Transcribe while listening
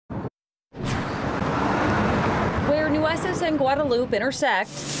Nueces and Guadalupe intersect.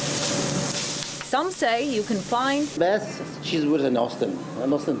 Some say you can find best cheeseburgers in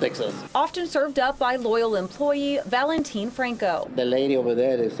Austin, Texas. Often served up by loyal employee Valentin Franco. The lady over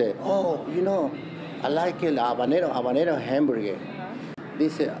there, they say, oh, I like el habanero hamburger.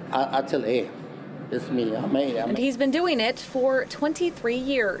 This is Atelier. It's me. I made it. And he's been doing it for 23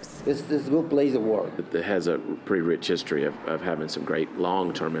 years. This is a good place to work. It has a pretty rich history of having some great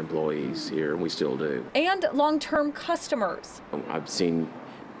long-term employees here, and we still do. And long-term customers. I've seen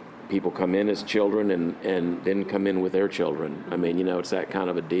people come in as children and then come in with their children. I mean, it's that kind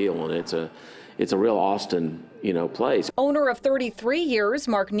of a deal, and it's a real Austin, place. Owner of 33 years,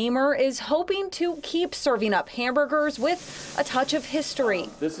 Mark Niemer, is hoping to keep serving up hamburgers with a touch of history.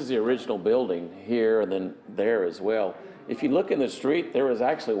 This is the original building here and then there as well. If you look in the street, there was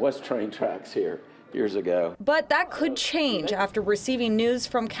actually West train tracks here years ago. But that could change after receiving news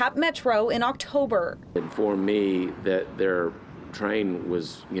from Cap Metro in October. It informed me that their train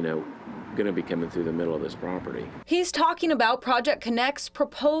was, going to be coming through the middle of this property. He's talking about Project Connect's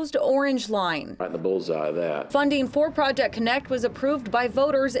proposed Orange Line. Right in the bullseye of that. Funding for Project Connect was approved by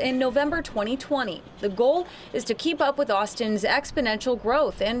voters in November 2020. The goal is to keep up with Austin's exponential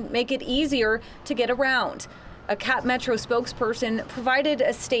growth and make it easier to get around. A Cap Metro spokesperson provided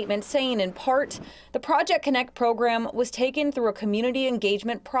a statement saying, in part, the Project Connect program was taken through a community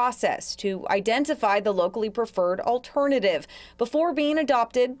engagement process to identify the locally preferred alternative before being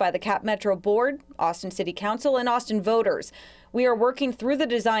adopted by the Cap Metro Board, Austin City Council, and Austin voters. We are working through the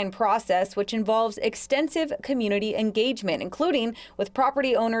design process, which involves extensive community engagement, including with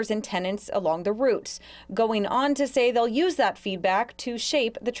property owners and tenants along the routes, going on to say they'll use that feedback to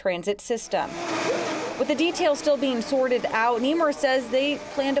shape the transit system. With the details still being sorted out, Niemer says they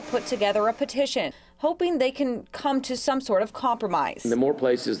plan to put together a petition, hoping they can come to some sort of compromise. The more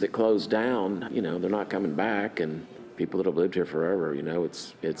places that close down, they're not coming back, and people that have lived here forever,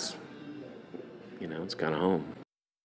 it's kind of home.